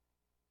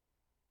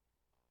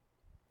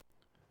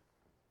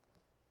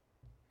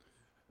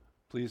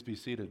Please be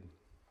seated.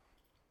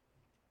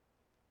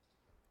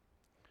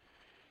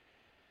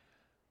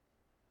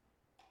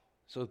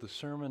 So the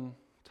sermon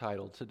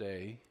title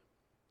today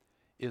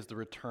is The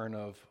Return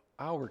of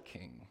Our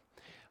King.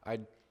 I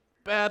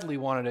badly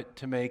wanted it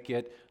to make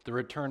it The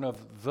Return of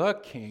the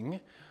King,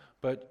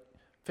 but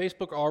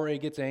Facebook already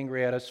gets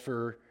angry at us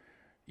for,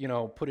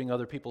 putting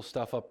other people's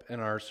stuff up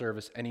in our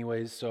service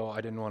anyways, so I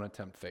didn't want to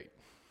tempt fate.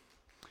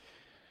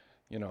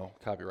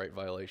 Copyright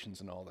violations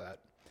and all that.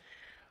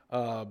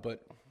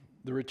 But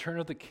The Return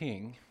of the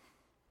King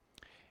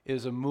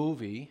is a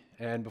movie,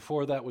 and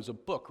before that was a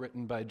book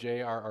written by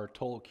J.R.R.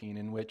 Tolkien,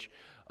 in which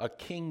a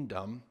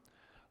kingdom,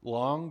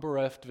 long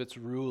bereft of its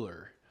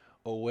ruler,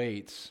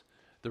 awaits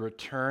the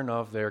return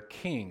of their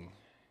king.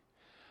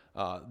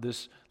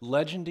 This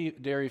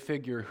legendary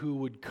figure who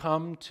would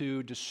come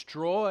to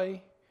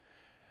destroy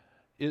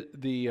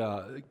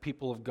the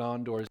people of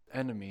Gondor's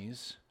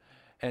enemies,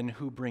 and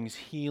who brings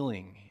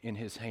healing in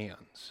his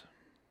hands.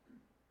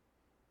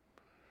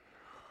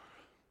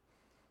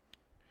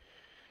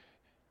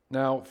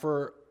 Now,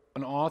 for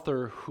an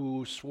author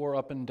who swore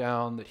up and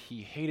down that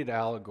he hated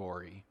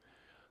allegory,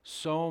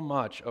 so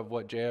much of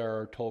what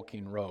J.R.R.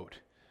 Tolkien wrote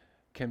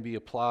can be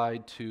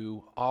applied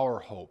to our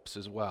hopes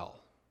as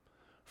well,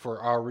 for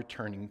our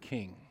returning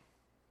king.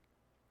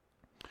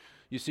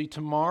 You see,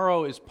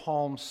 tomorrow is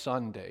Palm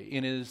Sunday,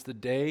 and it is the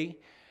day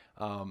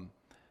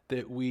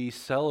that we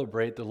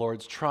celebrate the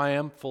Lord's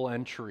triumphal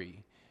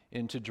entry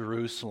into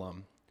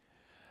Jerusalem,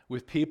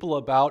 with people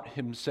about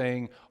him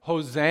saying,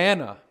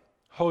 "Hosanna!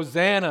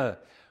 Hosanna,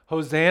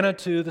 Hosanna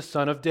to the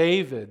Son of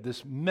David,"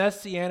 this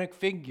messianic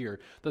figure,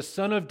 the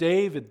Son of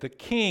David, the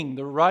King,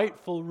 the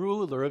rightful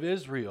ruler of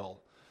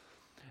Israel.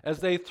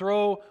 As they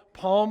throw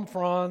palm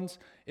fronds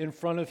in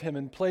front of him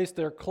and place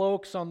their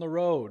cloaks on the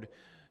road,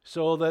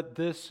 so that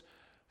this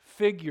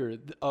figure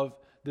of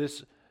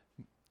this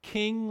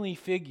kingly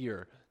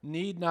figure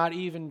need not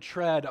even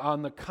tread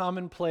on the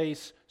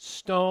commonplace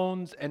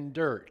stones and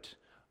dirt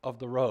of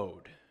the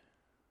road.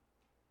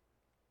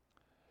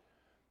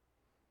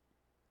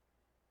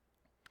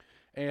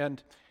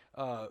 And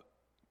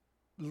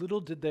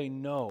little did they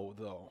know,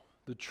 though,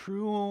 the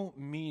true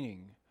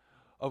meaning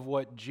of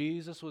what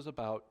Jesus was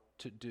about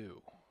to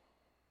do.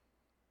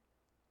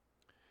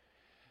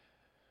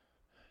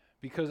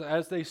 Because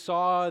as they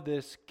saw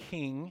this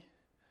king,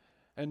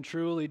 and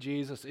truly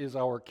Jesus is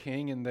our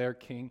king and their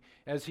king,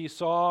 as he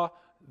saw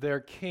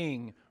their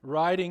king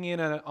riding in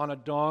on a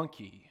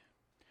donkey,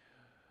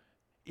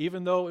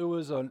 even though it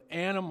was an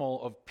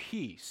animal of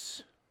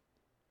peace,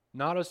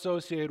 not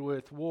associated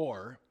with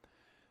war,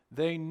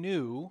 they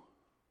knew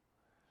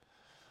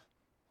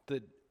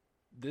that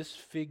this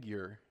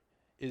figure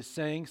is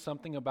saying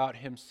something about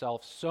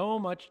himself so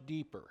much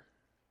deeper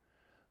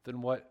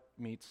than what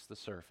meets the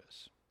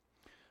surface.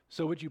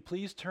 So would you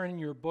please turn in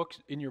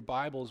your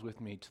Bibles with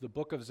me to the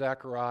book of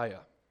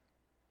Zechariah,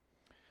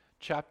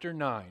 chapter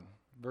 9,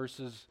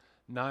 verses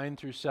 9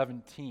 through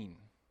 17.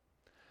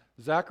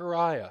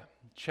 Zechariah,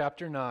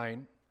 chapter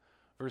 9,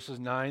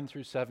 verses 9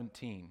 through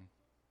 17.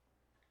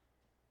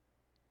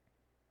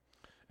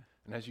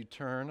 And as you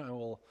turn, I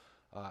will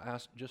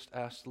ask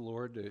the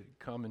Lord to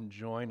come and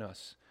join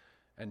us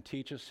and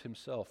teach us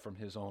himself from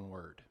his own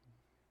word.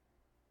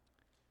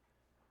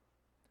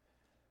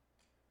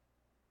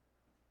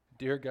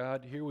 Dear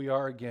God, here we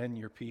are again,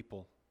 your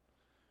people.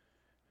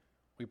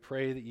 We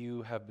pray that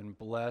you have been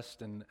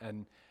blessed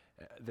and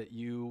that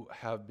you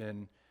have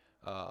been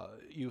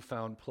you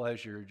found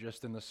pleasure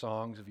just in the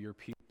songs of your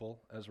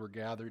people as we're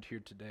gathered here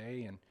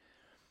today. And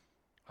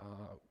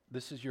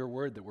this is your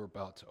word that we're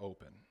about to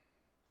open.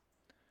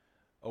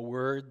 A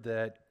word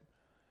that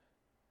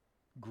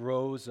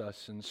grows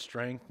us and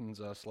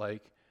strengthens us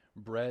like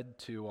bread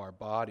to our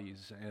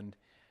bodies,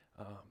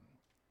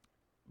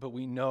 but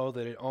we know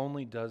that it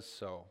only does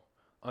so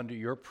under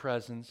your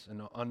presence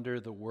and under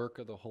the work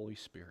of the Holy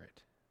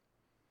Spirit.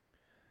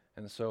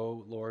 And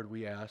so, Lord,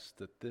 we ask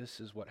that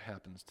this is what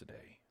happens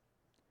today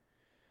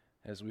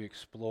as we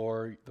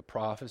explore the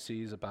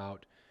prophecies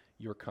about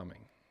your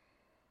coming.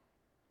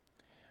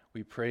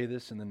 We pray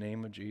this in the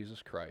name of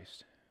Jesus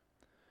Christ.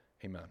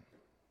 Amen.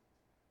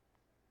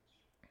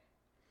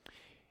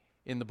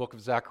 In the book of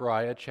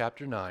Zechariah,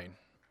 chapter 9,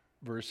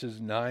 verses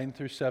 9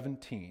 through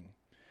 17,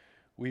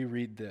 we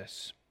read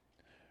this: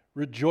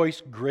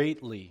 "Rejoice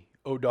greatly,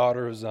 O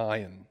daughter of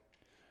Zion.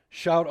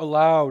 Shout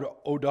aloud,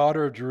 O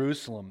daughter of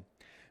Jerusalem.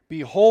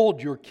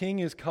 Behold, your king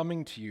is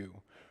coming to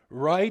you.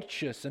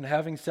 Righteous and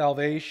having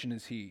salvation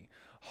is he,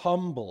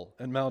 humble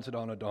and mounted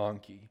on a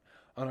donkey,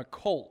 on a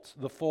colt,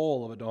 the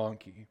foal of a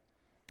donkey.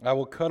 I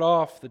will cut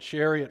off the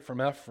chariot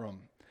from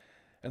Ephraim,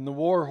 and the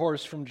war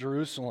horse from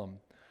Jerusalem.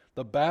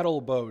 The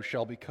battle bow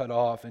shall be cut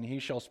off, and he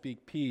shall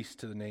speak peace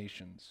to the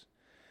nations.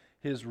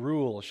 His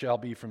rule shall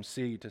be from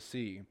sea to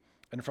sea,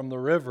 and from the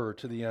river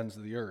to the ends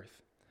of the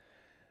earth.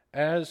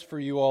 As for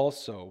you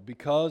also,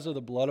 because of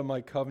the blood of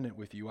my covenant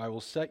with you, I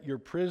will set your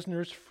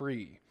prisoners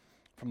free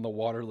from the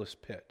waterless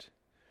pit.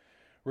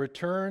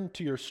 Return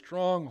to your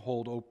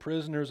stronghold, O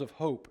prisoners of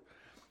hope.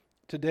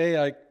 Today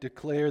I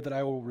declare that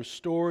I will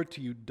restore to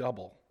you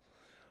double.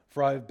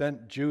 For I have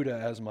bent Judah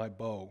as my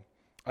bow.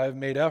 I have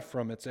made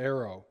Ephraim its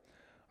arrow.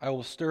 I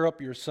will stir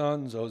up your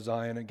sons, O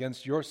Zion,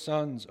 against your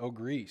sons, O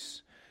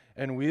Greece,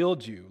 and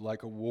wield you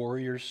like a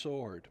warrior's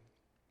sword.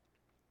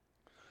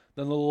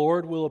 Then the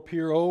Lord will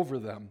appear over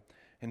them,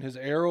 and his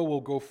arrow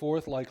will go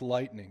forth like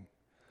lightning.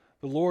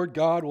 The Lord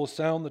God will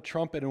sound the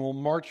trumpet and will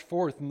march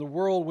forth in the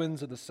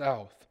whirlwinds of the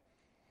south.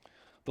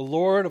 The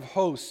Lord of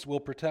hosts will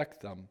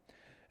protect them,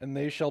 and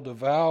they shall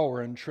devour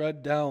and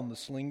tread down the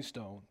sling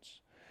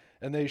stones.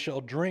 And they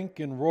shall drink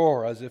and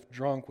roar as if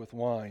drunk with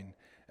wine,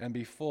 and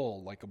be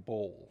full like a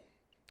bowl,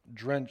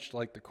 drenched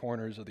like the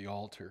corners of the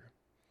altar.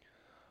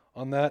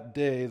 On that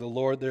day the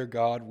Lord their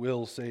God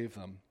will save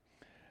them,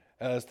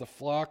 as the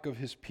flock of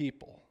his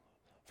people.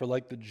 For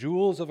like the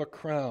jewels of a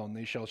crown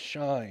they shall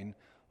shine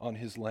on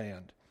his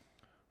land.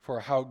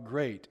 For how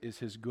great is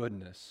his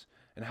goodness,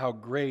 and how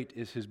great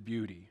is his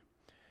beauty.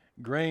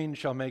 Grain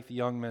shall make the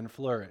young men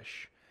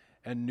flourish,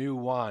 and new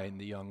wine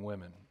the young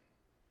women.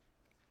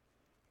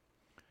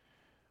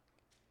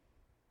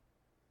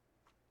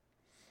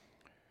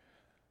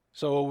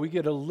 So we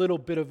get a little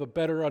bit of a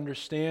better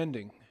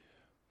understanding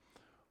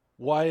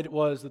why it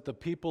was that the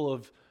people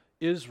of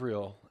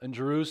Israel and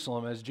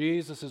Jerusalem, as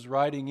Jesus is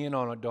riding in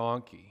on a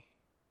donkey,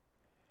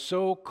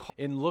 so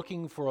in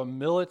looking for a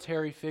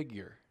military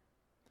figure,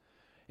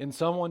 in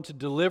someone to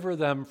deliver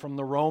them from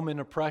the Roman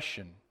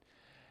oppression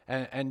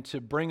and to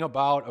bring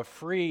about a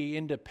free,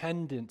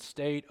 independent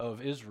state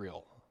of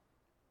Israel.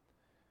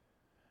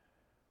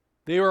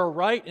 They were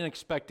right in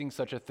expecting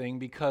such a thing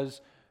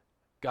because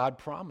God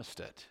promised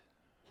it.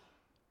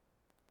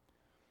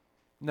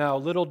 Now,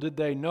 little did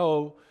they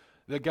know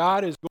that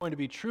God is going to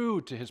be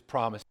true to his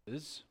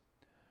promises.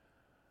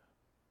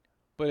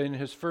 But in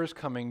his first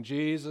coming,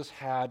 Jesus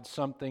had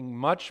something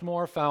much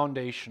more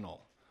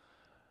foundational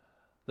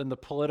than the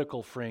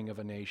political freeing of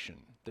a nation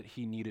that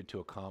he needed to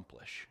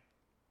accomplish.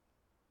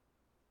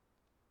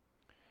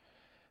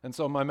 And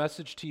so my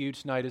message to you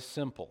tonight is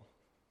simple.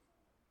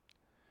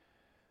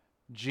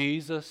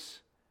 Jesus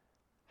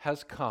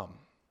has come,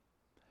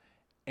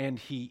 and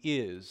he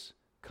is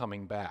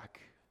coming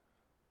back.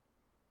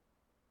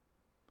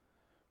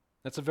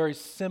 That's a very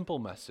simple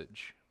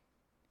message,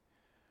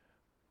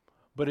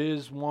 but it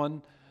is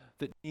one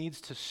that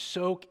needs to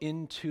soak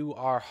into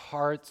our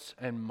hearts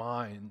and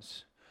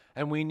minds,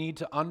 and we need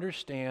to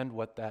understand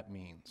what that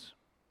means.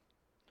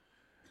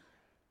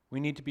 We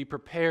need to be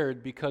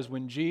prepared because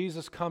when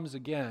Jesus comes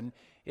again,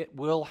 it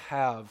will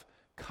have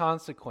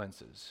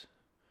consequences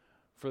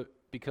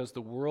because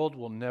the world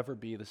will never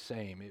be the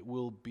same. It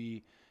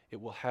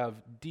will have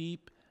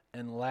deep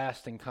and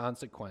lasting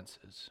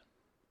consequences.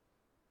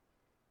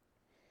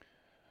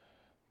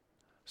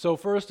 So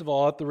first of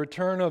all, at the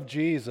return of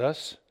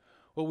Jesus,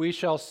 what we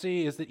shall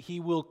see is that he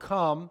will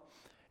come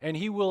and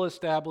he will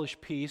establish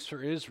peace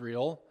for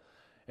Israel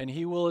and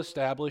he will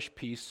establish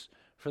peace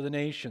for the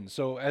nations.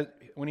 So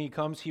when he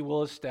comes, he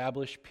will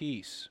establish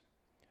peace.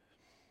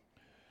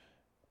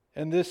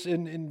 And this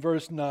in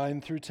verse 9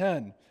 through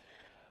 10.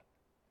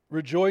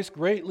 Rejoice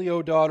greatly,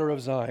 O daughter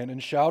of Zion,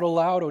 and shout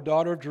aloud, O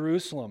daughter of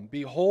Jerusalem.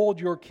 Behold,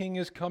 your king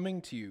is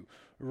coming to you.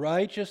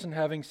 Righteous and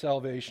having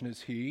salvation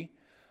is he,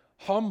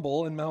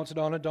 humble and mounted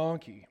on a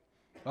donkey,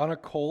 on a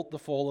colt, the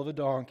foal of a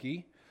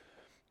donkey.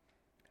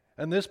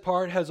 And this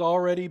part has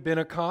already been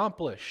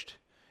accomplished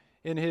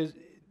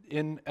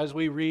as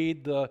we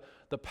read the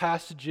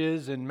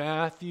passages in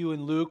Matthew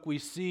and Luke. We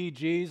see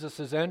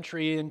Jesus'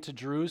 entry into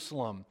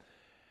Jerusalem.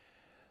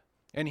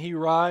 And he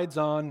rides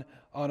on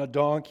a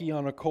donkey,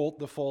 on a colt,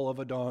 the foal of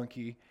a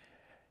donkey.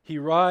 He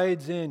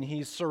rides in.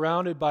 He's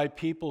surrounded by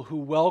people who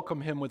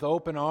welcome him with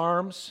open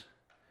arms.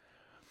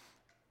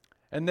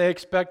 And they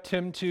expect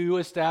him to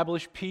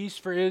establish peace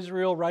for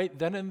Israel right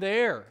then and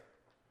there.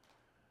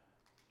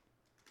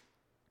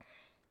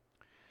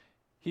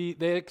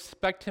 They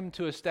expect him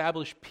to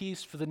establish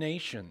peace for the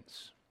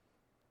nations.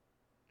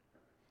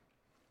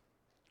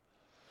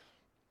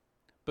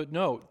 But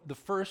note, the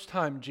first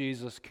time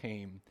Jesus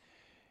came,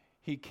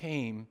 he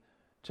came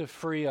to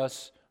free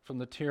us from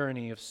the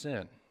tyranny of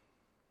sin.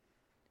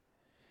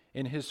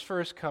 In his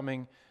first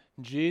coming,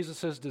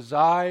 Jesus'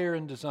 desire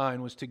and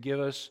design was to give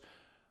us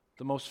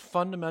the most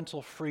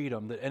fundamental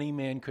freedom that any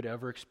man could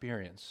ever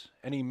experience,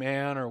 any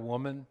man or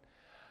woman,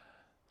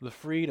 the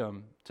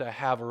freedom to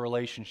have a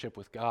relationship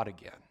with God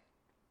again.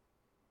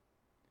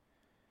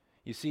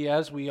 You see,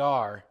 as we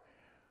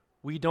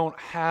don't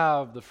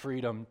have the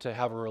freedom to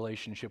have a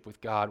relationship with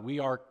God. We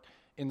are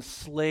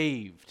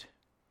enslaved.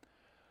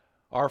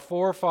 Our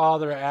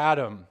forefather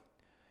Adam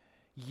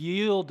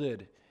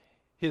yielded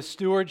his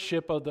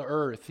stewardship of the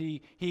earth.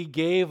 He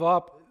gave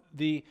up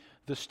the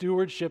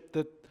stewardship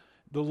that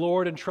the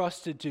Lord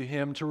entrusted to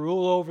him to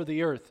rule over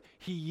the earth.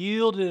 He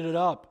yielded it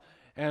up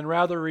and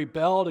rather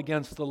rebelled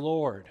against the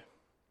Lord.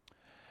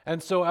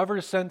 And so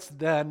ever since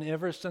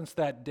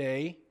that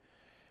day,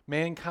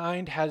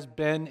 mankind has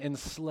been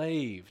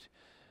enslaved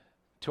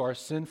to our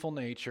sinful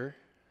nature,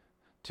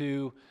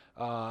 to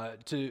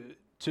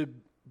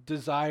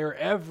desire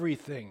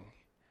everything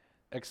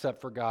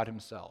except for God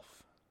himself.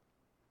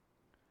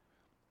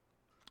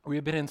 We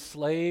have been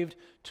enslaved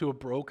to a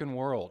broken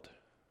world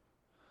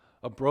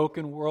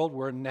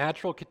where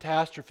natural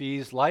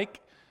catastrophes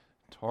like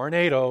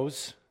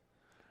tornadoes,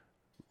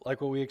 like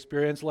what we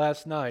experienced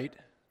last night,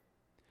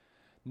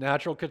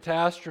 natural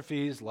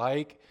catastrophes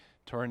like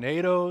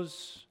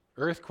tornadoes,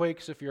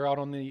 earthquakes if you're out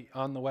on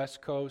the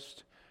West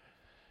Coast,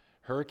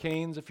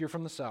 hurricanes if you're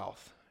from the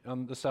South,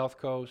 on the South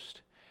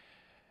Coast,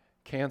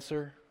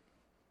 cancer,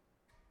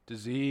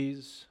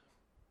 disease,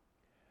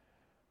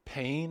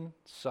 pain,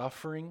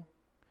 suffering.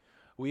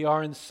 We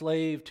are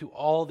enslaved to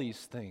all these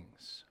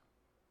things.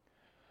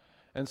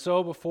 And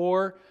so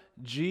before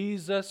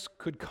Jesus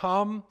could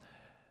come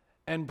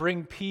and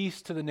bring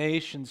peace to the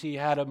nations, he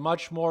had a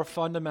much more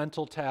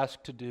fundamental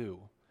task to do.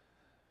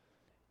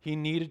 He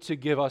needed to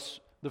give us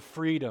the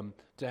freedom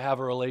to have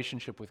a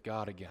relationship with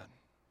God again.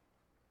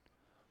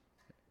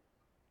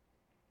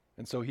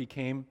 And so he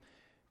came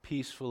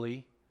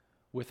peacefully,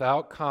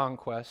 without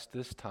conquest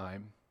this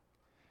time,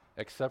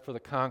 except for the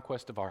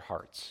conquest of our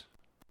hearts.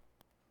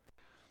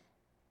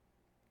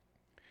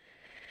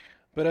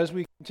 But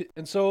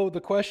and so the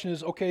question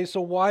is, okay,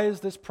 so why is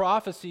this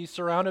prophecy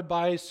surrounded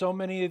by so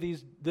many of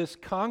this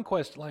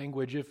conquest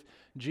language if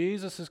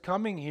Jesus'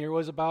 coming here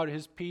was about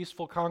his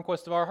peaceful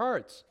conquest of our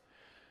hearts?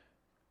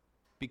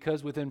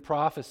 Because within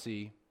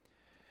prophecy,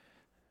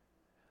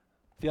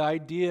 the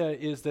idea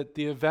is that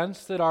the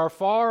events that are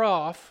far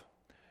off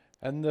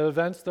and the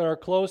events that are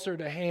closer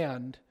to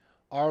hand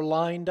are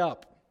lined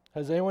up.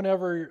 Has anyone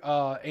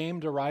ever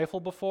aimed a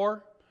rifle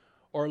before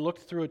or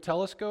looked through a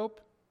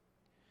telescope?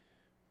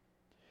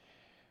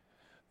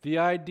 The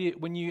idea,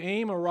 when you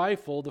aim a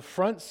rifle, the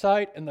front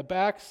sight and the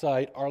back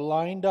sight are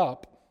lined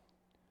up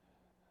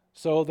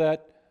so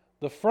that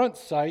the front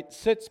sight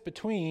sits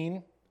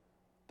between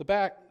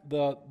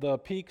the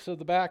peaks of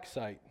the back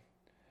sight.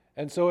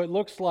 And so it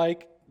looks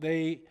like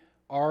they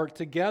are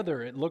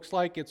together. It looks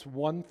like it's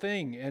one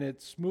thing and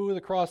it's smooth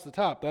across the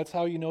top. That's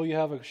how you know you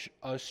have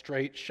a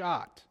straight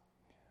shot.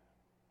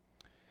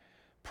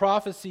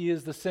 Prophecy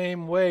is the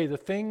same way. The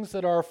things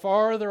that are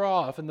farther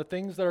off and the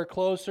things that are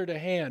closer to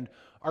hand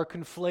are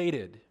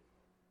conflated.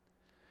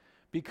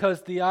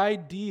 Because the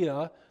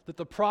idea that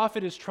the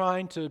prophet is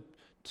trying to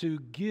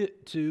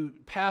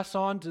pass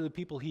on to the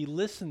people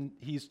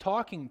he's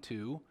talking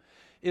to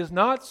is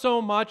not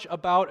so much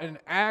about an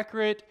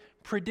accurate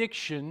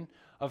prediction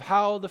of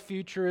how the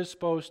future is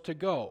supposed to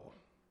go.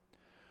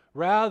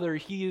 Rather,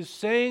 he is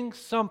saying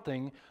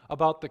something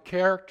about the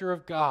character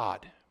of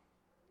God.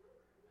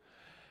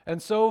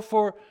 And so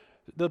for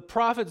the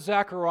prophet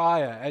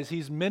Zechariah, as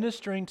he's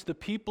ministering to the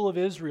people of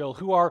Israel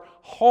who are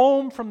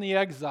home from the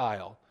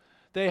exile,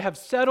 they have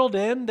settled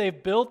in,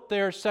 they've built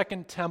their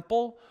second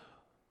temple,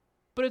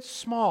 but it's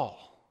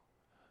small.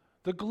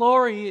 The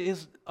glory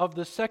of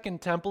the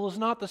second temple is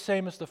not the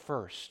same as the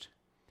first.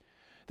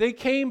 They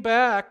came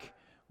back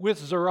with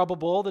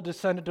Zerubbabel, the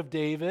descendant of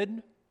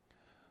David,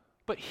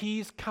 but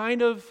he's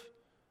kind of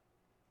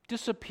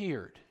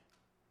disappeared.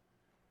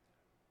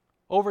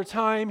 Over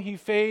time, he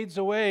fades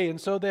away, and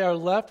so they are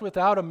left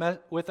without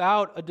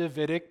a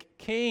Davidic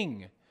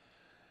king.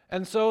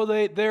 And so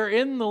they're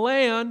in the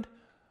land,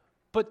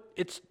 but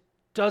it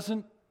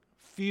doesn't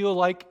feel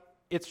like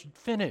it's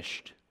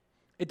finished.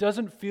 It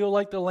doesn't feel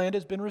like the land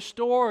has been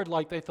restored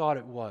like they thought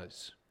it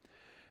was.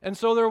 And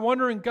so they're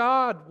wondering,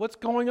 God, what's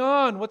going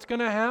on? What's going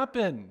to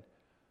happen?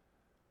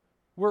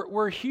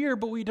 We're here,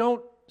 but we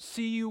don't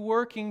see you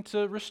working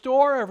to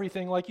restore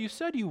everything like you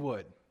said you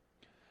would.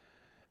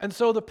 And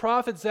so the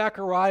prophet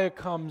Zechariah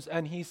comes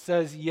and he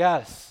says,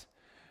 yes,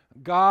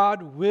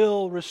 God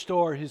will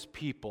restore his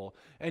people,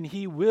 and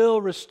he will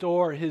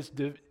restore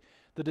the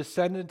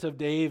descendant of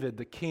David,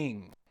 the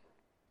king.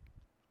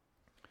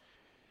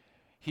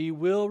 He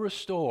will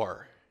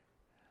restore,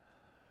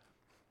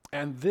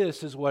 and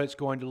this is what it's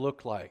going to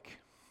look like.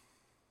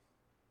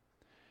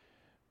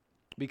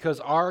 Because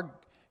our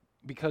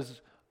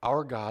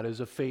God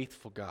is a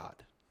faithful God.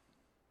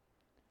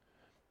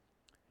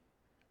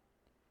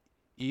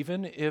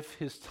 Even if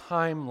his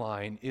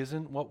timeline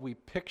isn't what we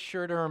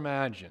pictured or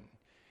imagined,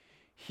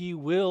 he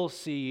will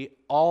see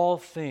all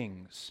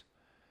things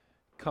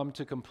come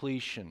to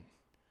completion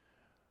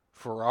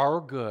for our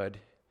good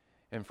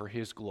and for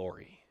his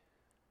glory.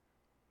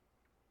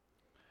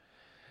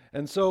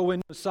 And so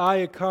when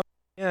Messiah comes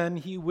again,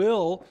 he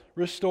will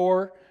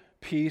restore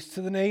peace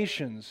to the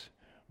nations.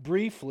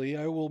 Briefly,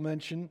 I will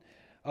mention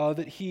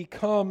that he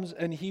comes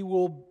and he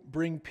will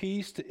bring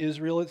peace to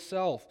Israel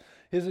itself.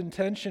 His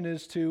intention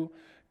is to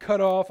cut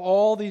off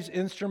all these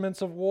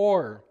instruments of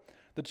war.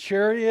 The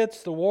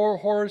chariots, the war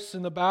horse,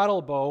 and the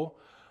battle bow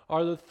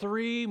are the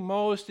three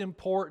most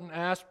important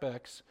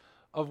aspects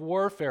of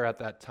warfare at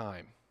that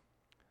time.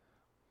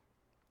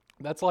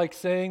 That's like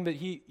saying that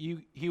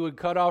he would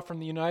cut off from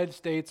the United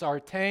States our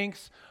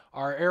tanks,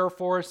 our Air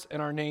Force,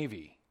 and our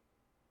Navy.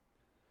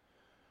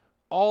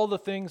 All the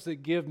things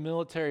that give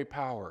military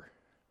power.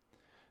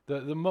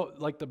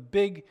 Like the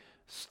big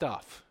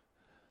stuff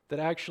that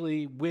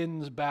actually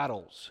wins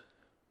battles.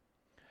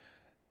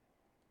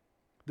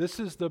 This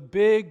is the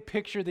big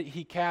picture that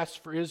he casts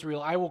for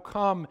Israel. I will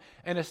come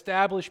and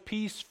establish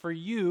peace for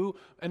you,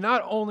 and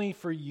not only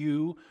for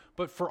you,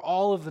 but for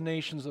all of the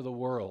nations of the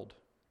world.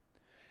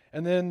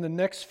 And then the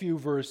next few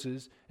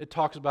verses, it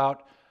talks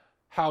about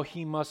how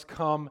he must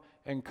come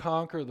and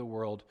conquer the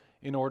world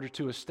in order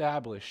to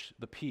establish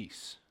the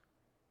peace.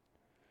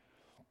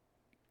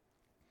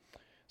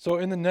 So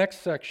in the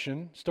next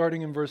section,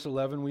 starting in verse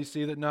 11, we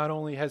see that not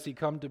only has he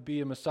come to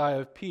be a Messiah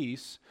of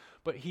peace,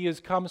 but he has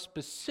come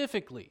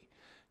specifically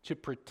to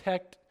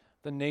protect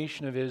the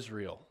nation of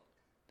Israel.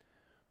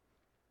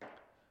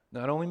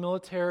 Not only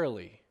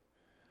militarily,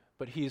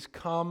 but he's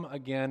come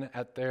again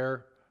at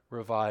their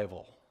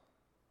revival.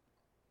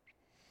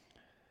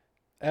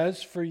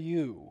 As for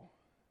you,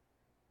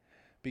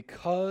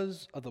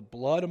 because of the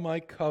blood of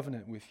my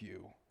covenant with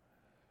you,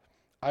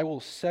 I will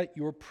set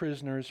your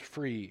prisoners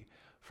free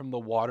from the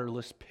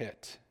waterless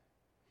pit.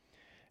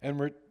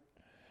 And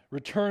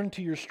return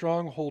to your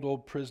stronghold, O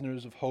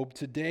prisoners of hope.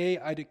 Today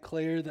I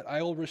declare that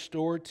I will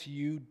restore to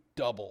you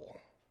double.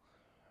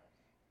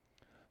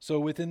 So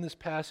within this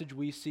passage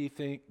we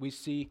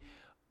see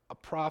a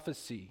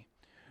prophecy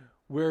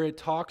where it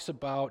talks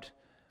about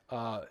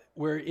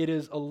where it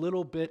is a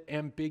little bit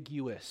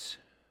ambiguous.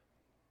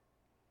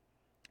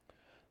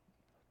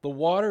 The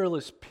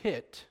waterless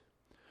pit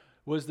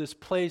was this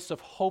place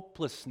of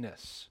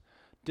hopelessness,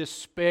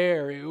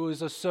 despair. It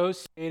was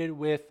associated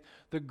with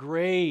the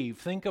grave.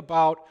 Think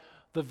about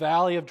the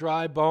valley of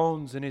dry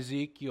bones in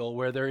Ezekiel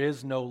where there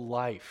is no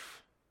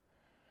life.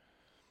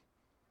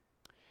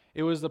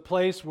 It was the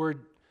place where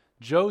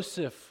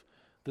Joseph,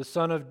 the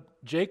son of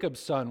Jacob's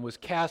son, was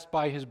cast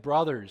by his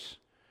brothers.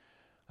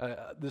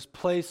 This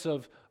place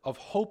of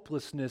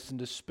hopelessness and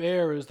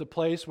despair is the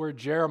place where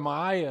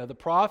Jeremiah, the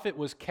prophet,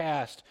 was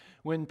cast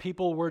when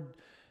people were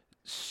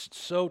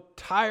so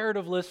tired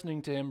of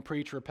listening to him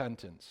preach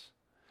repentance.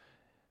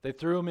 They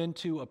threw him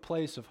into a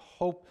place of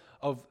hope,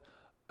 of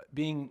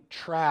being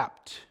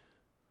trapped,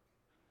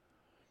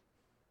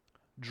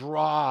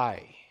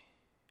 dry,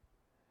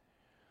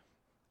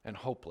 and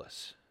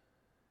hopeless.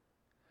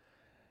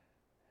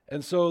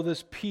 And so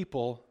this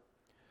people,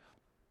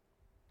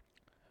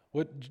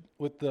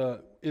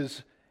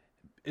 it's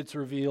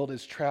revealed,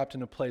 is trapped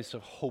in a place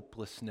of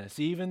hopelessness.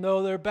 Even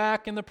though they're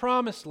back in the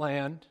promised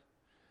land,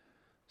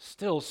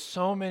 still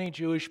so many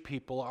Jewish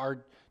people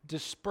are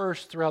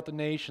dispersed throughout the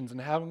nations and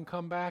haven't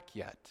come back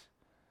yet.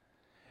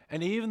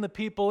 And even the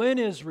people in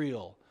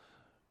Israel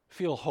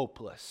feel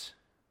hopeless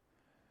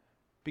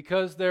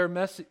because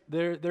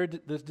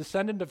the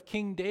descendant of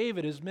King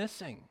David is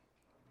missing.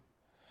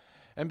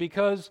 And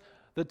because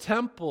the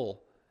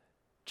temple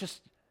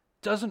just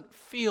doesn't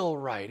feel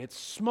right. It's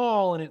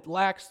small and it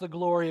lacks the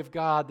glory of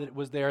God that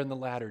was there in the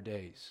latter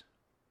days.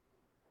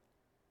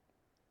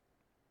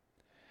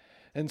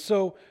 And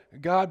so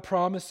God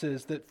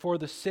promises that for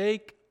the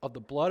sake of the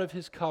blood of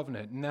his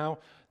covenant, now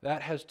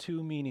that has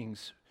two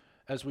meanings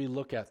as we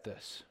look at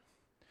this.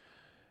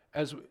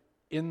 As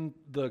in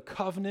the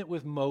covenant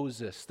with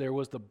Moses, there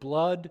was the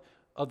blood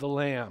of the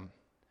lamb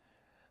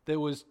that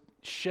was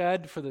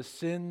shed for the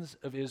sins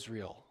of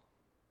Israel.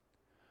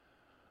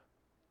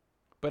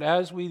 But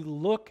as we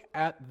look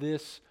at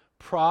this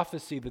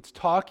prophecy that's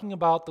talking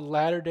about the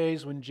latter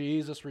days when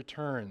Jesus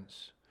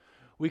returns,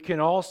 we can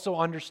also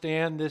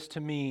understand this to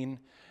mean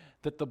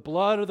that the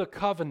blood of the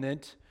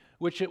covenant,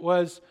 which it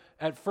was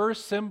at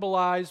first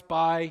symbolized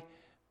by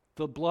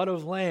the blood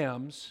of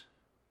lambs,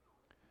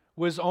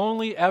 was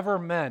only ever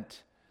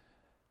meant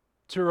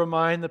to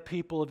remind the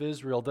people of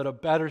Israel that a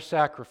better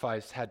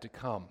sacrifice had to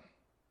come.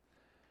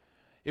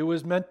 It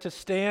was meant to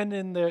stand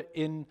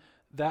in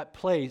that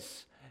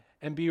place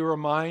and be a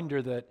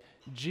reminder that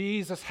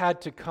Jesus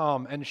had to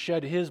come and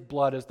shed his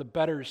blood as the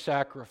better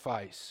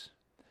sacrifice.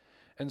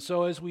 And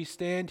so as we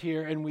stand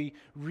here and we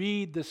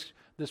read this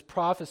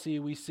prophecy,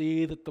 we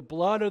see that the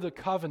blood of the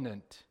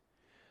covenant,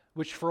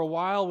 which for a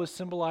while was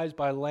symbolized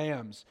by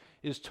lambs,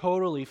 is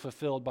totally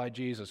fulfilled by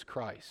Jesus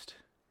Christ.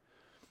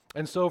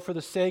 And so for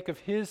the sake of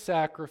his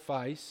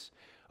sacrifice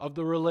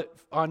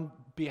on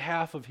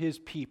behalf of his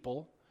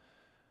people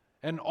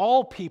and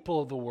all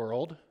people of the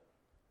world,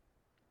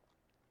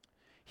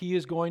 he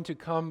is going to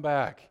come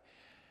back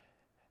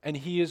and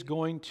he is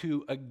going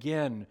to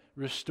again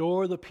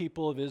restore the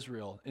people of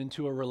Israel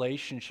into a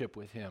relationship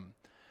with him.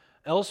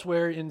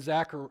 Elsewhere in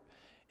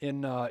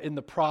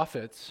the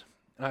prophets,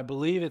 and I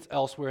believe it's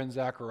elsewhere in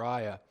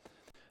Zechariah,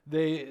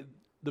 the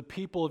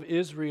people of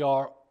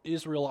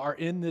Israel are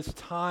in this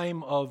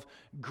time of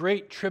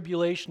great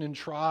tribulation and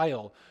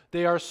trial.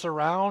 They are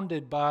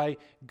surrounded by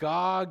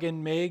Gog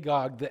and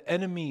Magog, the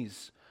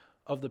enemies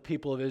of the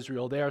people of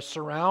Israel. They are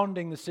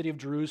surrounding the city of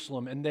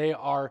Jerusalem, and they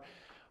are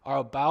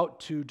about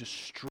to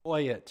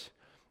destroy it.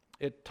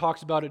 It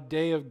talks about a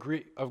day of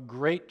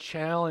great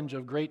challenge,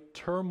 of great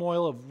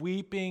turmoil, of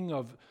weeping,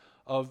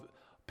 of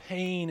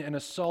pain and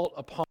assault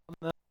upon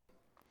them.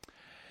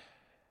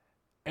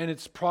 And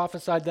it's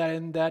prophesied that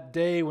in that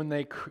day when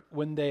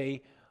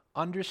they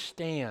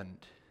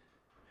understand,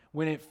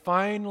 when it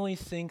finally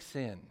sinks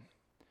in,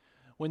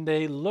 when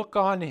they look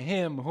on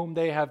him whom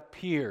they have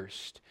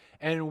pierced,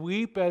 and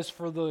weep as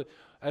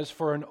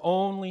for an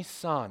only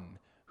son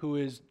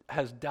who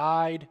has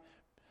died,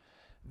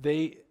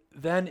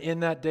 then in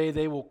that day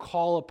they will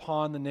call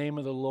upon the name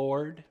of the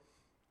Lord.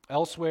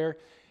 Elsewhere,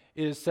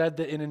 it is said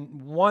that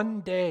in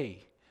one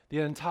day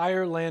the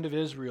entire land of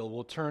Israel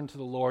will turn to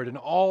the Lord, and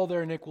all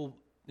their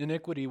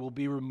iniquity will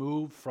be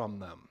removed from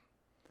them.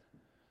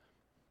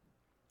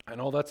 I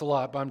know that's a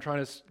lot, but I'm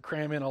trying to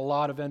cram in a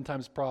lot of end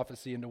times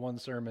prophecy into one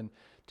sermon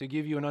to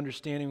give you an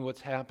understanding of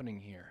what's happening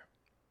here.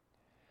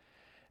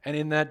 And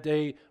in that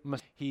day,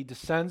 he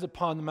descends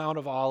upon the Mount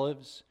of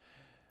Olives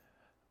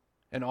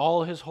and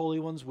all his holy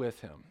ones with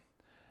him,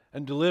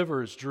 and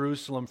delivers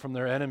Jerusalem from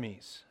their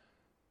enemies.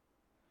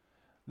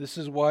 This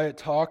is why it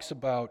talks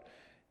about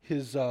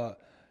his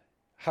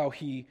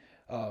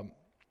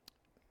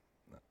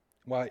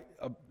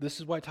this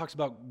is why it talks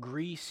about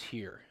Greece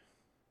here.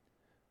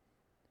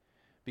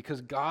 Because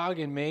Gog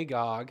and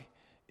Magog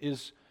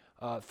is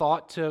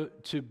thought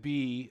to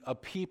be a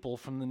people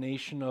from the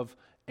nation of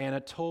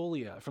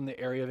Anatolia, from the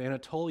area of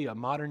Anatolia,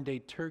 modern-day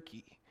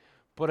Turkey.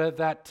 But at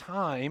that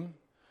time,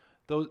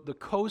 the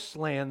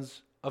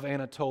coastlands of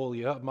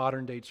Anatolia,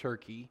 modern-day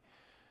Turkey,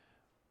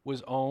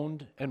 was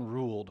owned and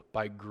ruled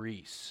by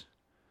Greece,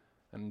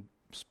 and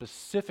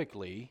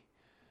specifically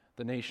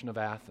the nation of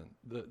Athens,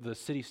 the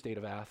city-state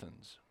of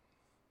Athens.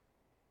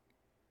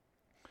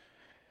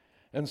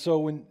 And so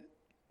when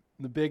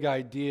the big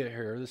idea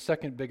here, the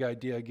second big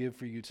idea I give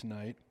for you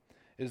tonight,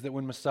 is that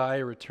when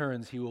Messiah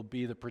returns, he will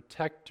be the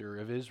protector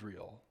of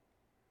Israel.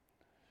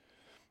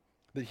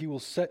 That he will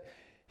set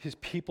his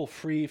people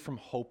free from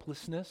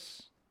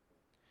hopelessness.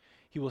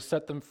 He will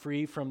set them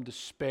free from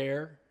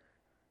despair.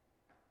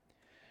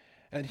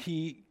 And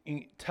he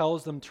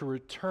tells them to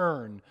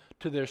return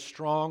to their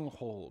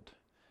stronghold.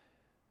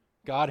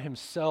 God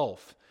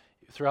himself,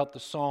 throughout the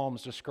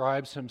Psalms,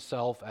 describes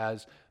himself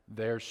as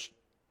their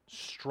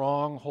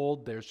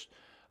stronghold, their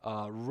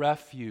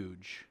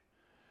refuge,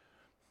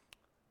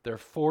 their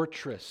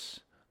fortress,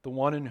 the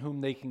one in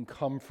whom they can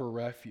come for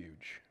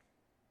refuge.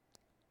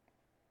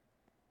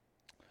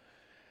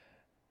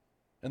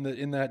 And that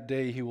in that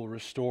day he will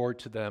restore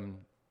to them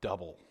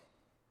double.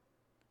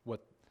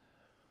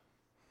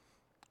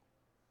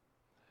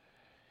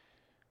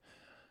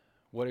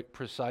 What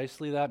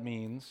precisely that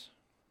means,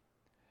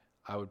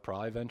 I would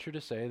probably venture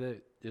to say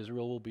that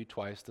Israel will be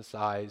twice the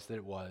size that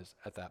it was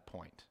at that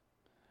point.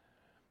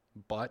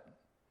 But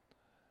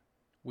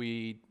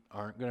we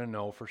aren't going to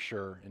know for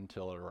sure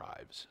until it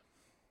arrives.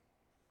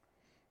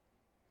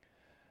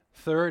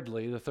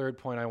 Thirdly, the third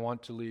point I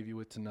want to leave you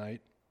with tonight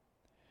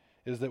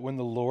is that when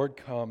the Lord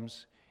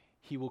comes,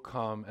 he will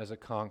come as a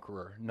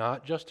conqueror,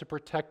 not just to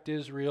protect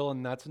Israel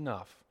and that's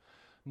enough.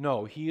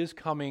 No, he is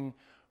coming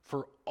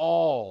for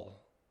all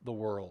the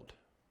world.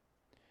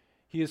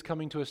 He is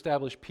coming to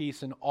establish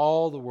peace in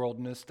all the world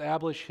and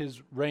establish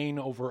his reign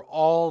over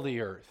all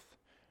the earth.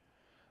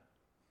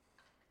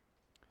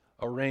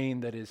 A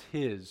reign that is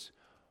his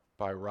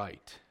by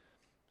right.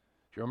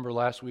 Do you remember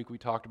last week we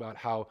talked about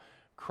how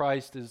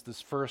Christ is this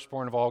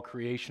firstborn of all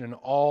creation and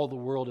all the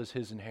world is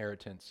his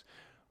inheritance?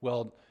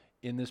 Well,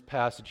 in this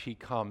passage he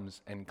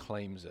comes and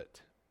claims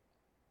it.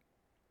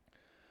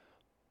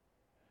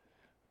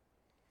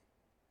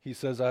 He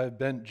says, I have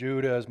bent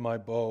Judah as my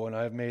bow, and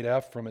I have made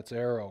Ephraim its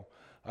arrow.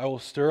 I will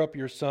stir up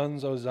your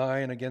sons, O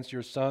Zion, against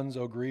your sons,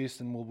 O Greece,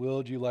 and will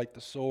wield you like the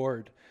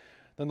sword.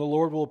 Then the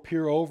Lord will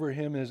appear over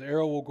him, and his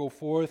arrow will go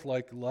forth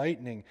like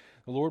lightning.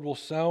 The Lord will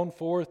sound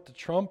forth the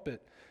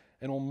trumpet,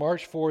 and will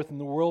march forth in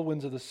the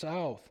whirlwinds of the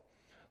south.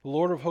 The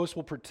Lord of hosts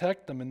will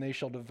protect them, and they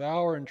shall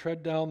devour and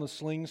tread down the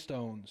sling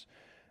stones.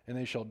 And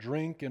they shall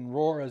drink and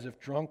roar as if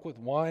drunk with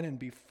wine, and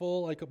be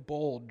full like a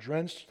bowl,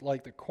 drenched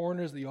like the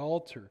corners of the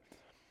altar.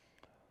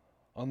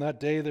 On that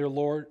day the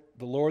Lord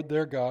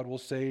their God will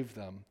save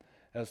them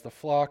as the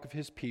flock of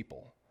his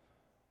people.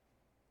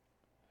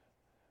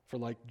 For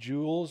like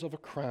jewels of a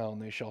crown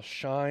they shall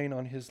shine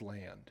on his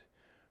land.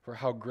 For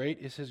how great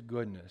is his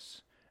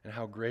goodness, and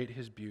how great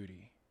his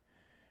beauty.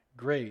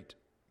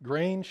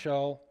 Grain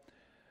shall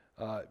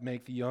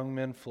make the young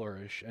men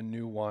flourish, and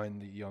new wine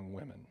the young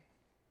women.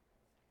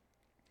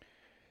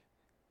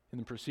 In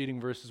the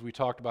preceding verses we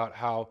talked about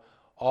how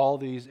all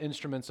these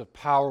instruments of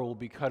power will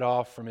be cut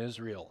off from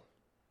Israel.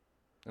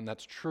 And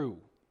that's true.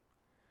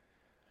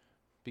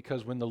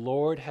 Because when the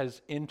Lord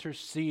has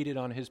interceded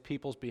on his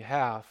people's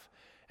behalf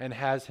and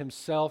has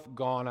himself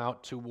gone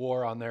out to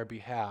war on their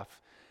behalf,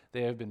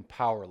 they have been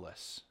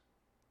powerless.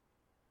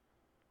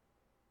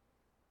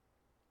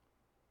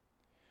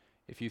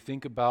 If you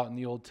think about in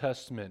the Old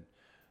Testament,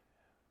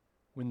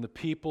 when the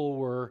people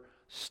were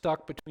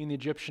stuck between the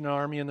Egyptian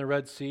army and the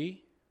Red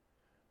Sea,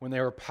 when they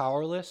were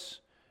powerless,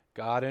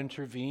 God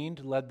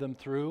intervened, led them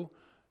through,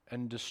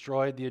 and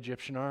destroyed the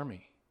Egyptian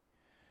army.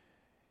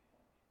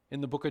 In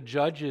the book of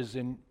Judges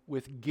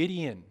with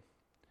Gideon,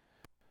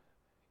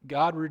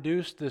 God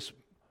reduced this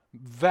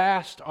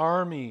vast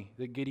army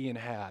that Gideon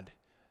had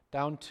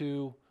down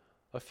to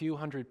a few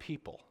hundred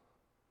people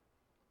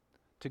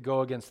to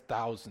go against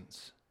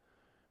thousands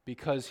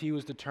because he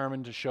was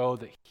determined to show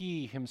that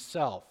he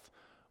himself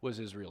was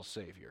Israel's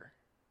Savior.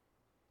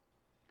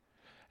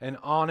 And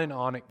on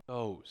it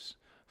goes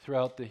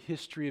throughout the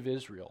history of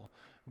Israel.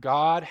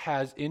 God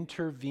has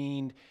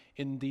intervened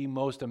in the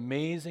most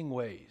amazing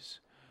ways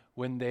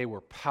when they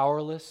were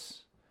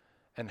powerless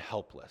and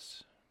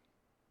helpless.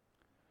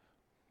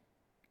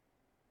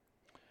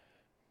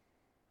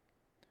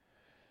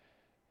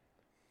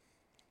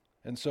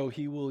 And so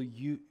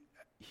he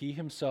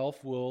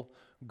himself will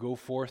go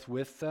forth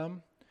with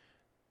them.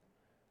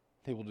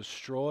 They will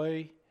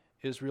destroy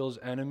Israel's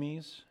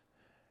enemies,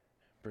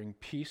 bring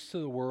peace to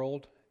the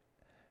world,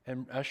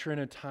 and usher in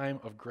a time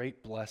of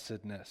great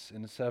blessedness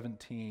in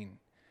 17.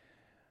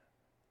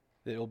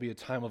 That it will be a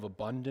time of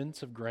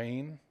abundance of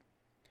grain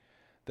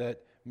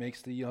that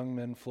makes the young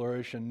men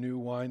flourish and new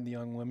wine the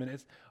young women.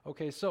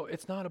 So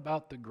it's not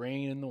about the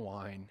grain and the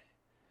wine.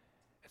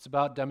 It's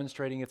about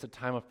demonstrating it's a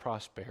time of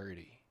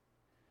prosperity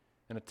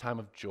and a time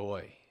of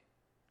joy.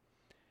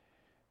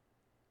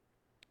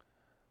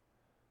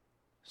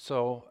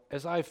 So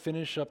as I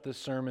finish up this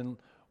sermon,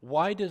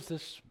 why does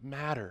this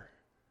matter?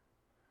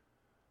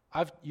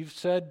 You've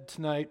said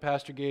tonight,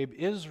 Pastor Gabe,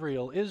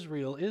 Israel,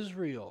 Israel,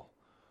 Israel.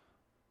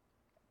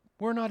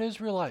 We're not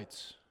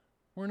Israelites.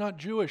 We're not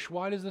Jewish.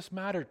 Why does this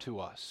matter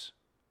to us?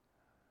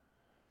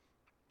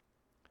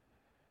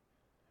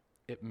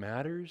 It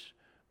matters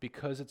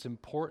because it's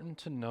important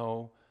to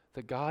know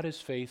that God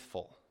is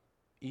faithful,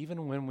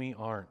 even when we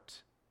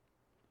aren't.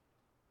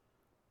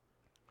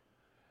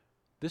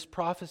 This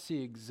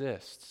prophecy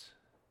exists,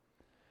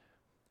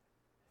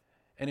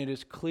 and it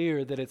is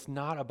clear that it's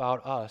not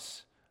about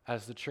us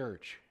as the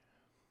church.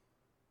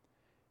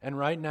 And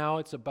right now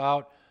it's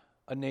about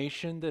a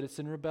nation that is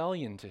in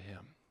rebellion to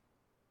him.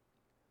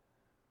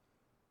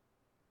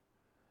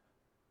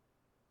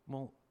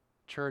 Well,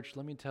 church,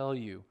 let me tell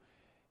you,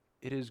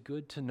 it is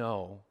good to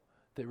know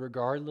that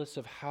regardless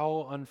of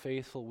how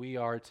unfaithful we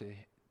are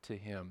to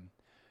him,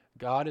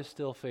 God is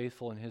still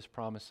faithful in his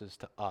promises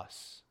to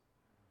us.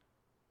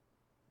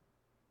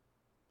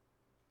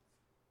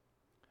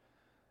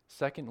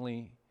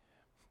 Secondly,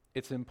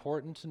 it's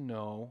important to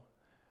know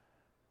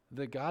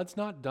that God's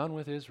not done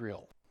with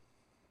Israel.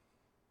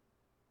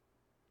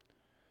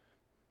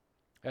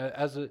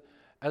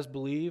 As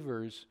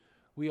believers,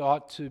 we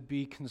ought to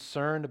be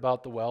concerned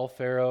about the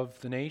welfare of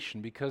the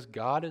nation because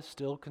God is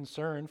still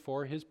concerned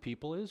for his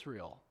people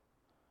Israel.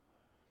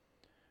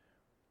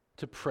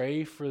 To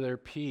pray for their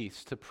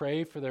peace, to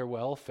pray for their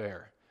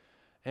welfare,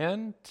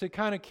 and to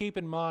kind of keep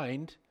in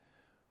mind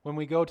when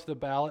we go to the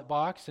ballot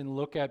box and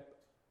look at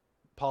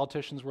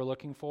politicians we're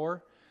looking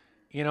for,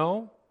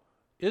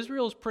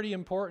 Israel's pretty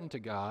important to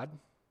God.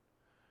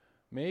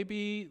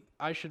 Maybe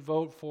I should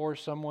vote for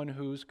someone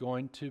who's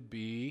going to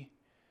be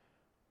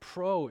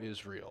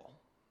pro-Israel.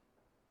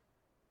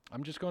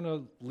 I'm just going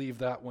to leave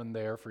that one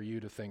there for you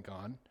to think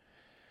on.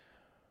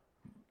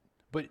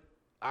 But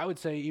I would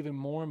say even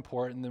more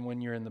important than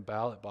when you're in the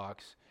ballot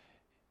box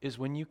is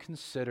when you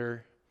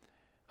consider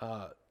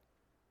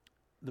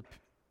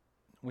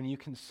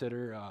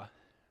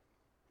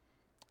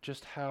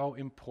just how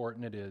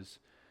important it is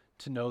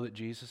to know that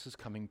Jesus is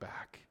coming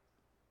back.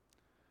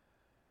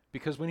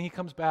 Because when he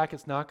comes back,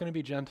 it's not going to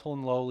be gentle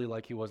and lowly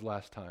like he was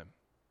last time.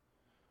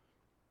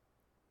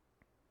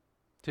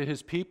 To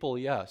his people,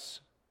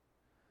 yes.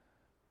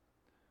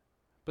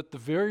 But the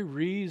very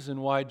reason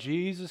why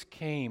Jesus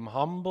came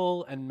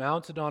humble and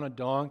mounted on a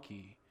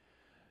donkey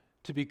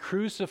to be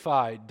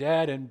crucified,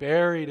 dead and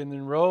buried and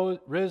then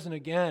risen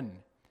again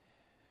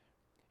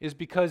is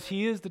because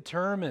he is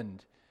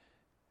determined.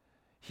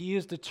 He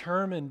is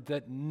determined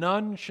that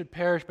none should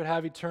perish but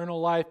have eternal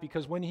life,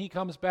 because when he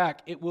comes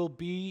back, it will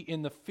be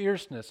in the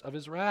fierceness of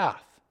his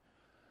wrath.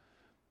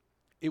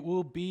 It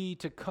will be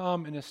to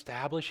come and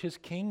establish his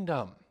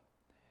kingdom.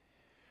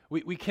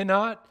 We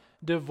cannot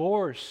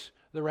divorce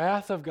the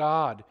wrath of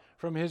God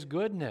from his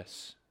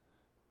goodness.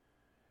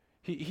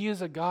 He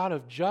is a God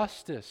of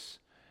justice,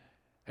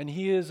 and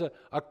he is a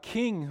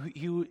king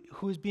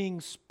who is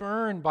being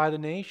spurned by the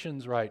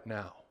nations right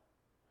now.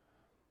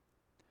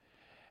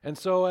 And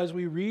so as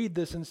we read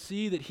this and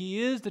see that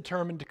he is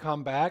determined to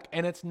come back,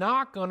 and it's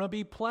not going to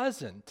be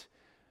pleasant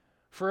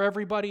for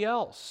everybody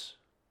else.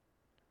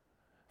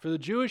 For the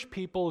Jewish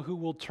people who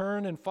will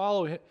turn and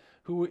follow him,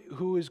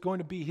 who is going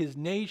to be his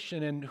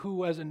nation and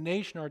who as a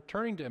nation are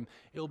turning to him,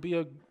 it'll be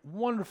a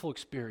wonderful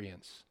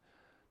experience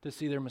to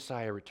see their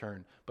Messiah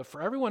return. But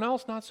for everyone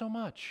else, not so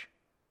much.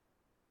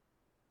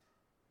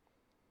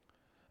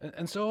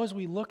 And so as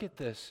we look at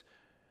this,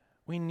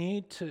 we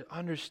need to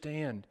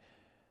understand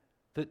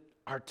that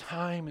our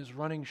time is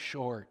running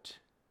short.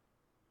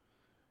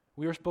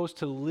 We are supposed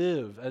to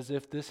live as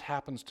if this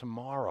happens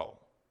tomorrow.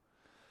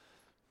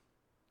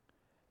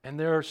 And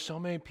there are so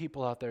many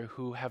people out there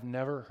who have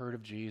never heard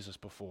of Jesus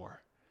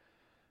before.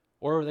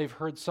 Or they've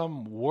heard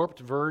some warped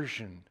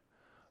version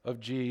of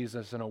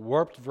Jesus and a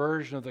warped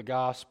version of the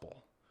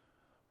gospel.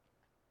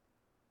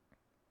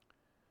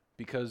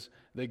 Because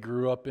they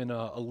grew up in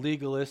a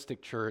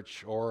legalistic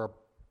church or a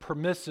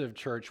permissive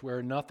church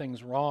where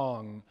nothing's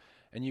wrong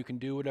and you can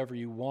do whatever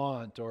you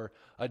want, or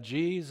a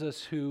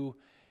Jesus who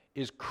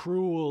is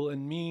cruel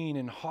and mean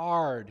and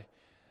hard,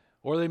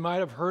 or they might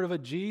have heard of a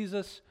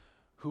Jesus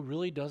who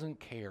really doesn't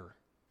care.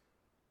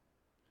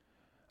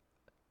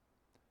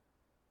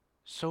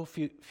 So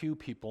few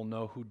people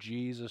know who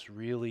Jesus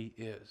really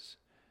is,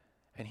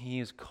 and he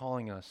is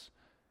calling us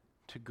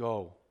to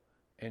go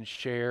and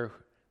share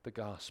the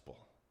gospel,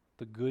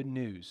 the good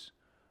news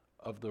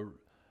of the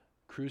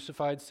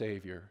crucified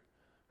Savior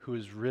who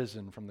is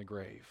risen from the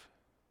grave,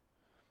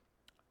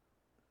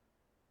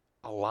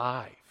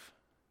 alive,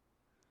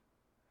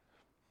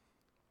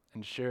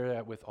 and share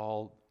that with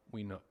all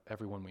we know,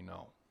 everyone we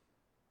know.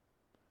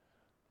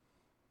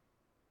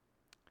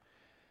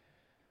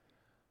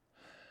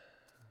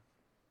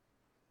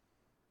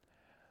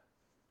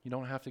 You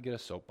don't have to get a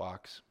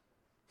soapbox.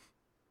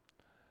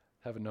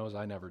 Heaven knows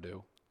I never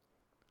do.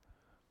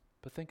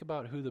 But think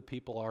about who the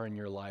people are in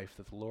your life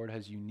that the Lord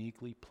has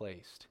uniquely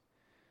placed.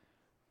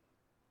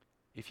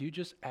 If you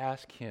just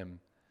ask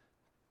him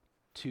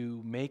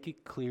to make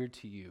it clear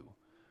to you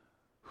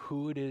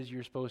who it is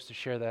you're supposed to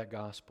share that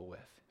gospel with,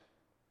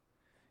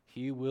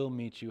 he will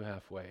meet you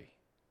halfway.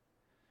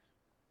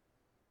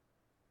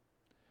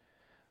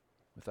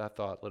 With that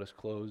thought, let us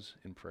close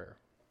in prayer.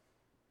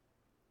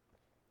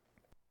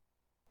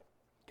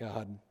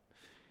 God,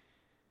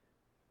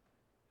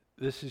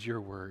 this is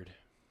your word.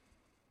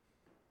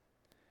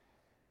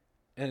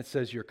 And it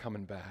says you're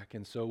coming back.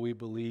 And so we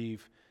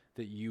believe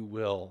that you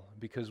will,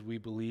 because we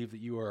believe that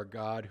you are a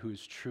God who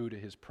is true to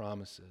his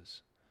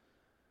promises,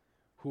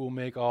 who will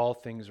make all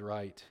things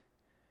right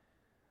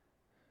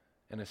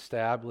and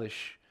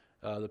establish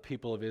the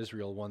people of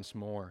Israel once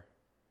more.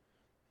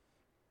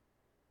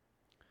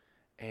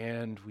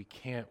 And we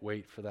can't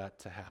wait for that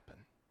to happen.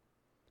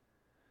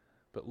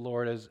 But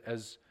Lord,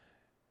 as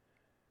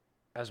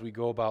we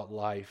go about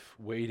life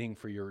waiting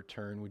for your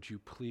return, would you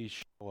please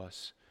show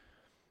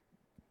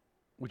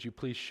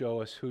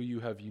us who you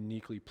have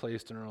uniquely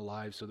placed in our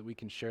lives so that we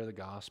can share the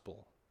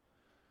gospel?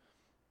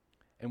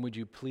 And would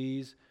you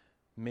please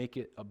make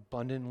it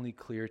abundantly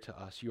clear to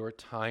us your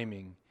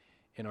timing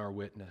in our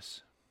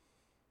witness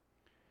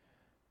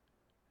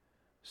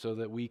so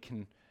that we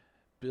can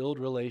build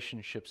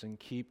relationships and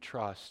keep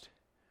trust,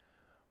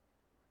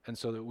 and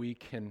so that we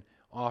can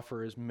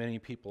offer as many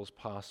people as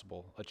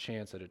possible a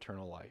chance at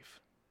eternal life.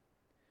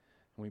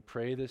 And we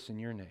pray this in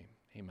your name.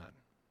 Amen.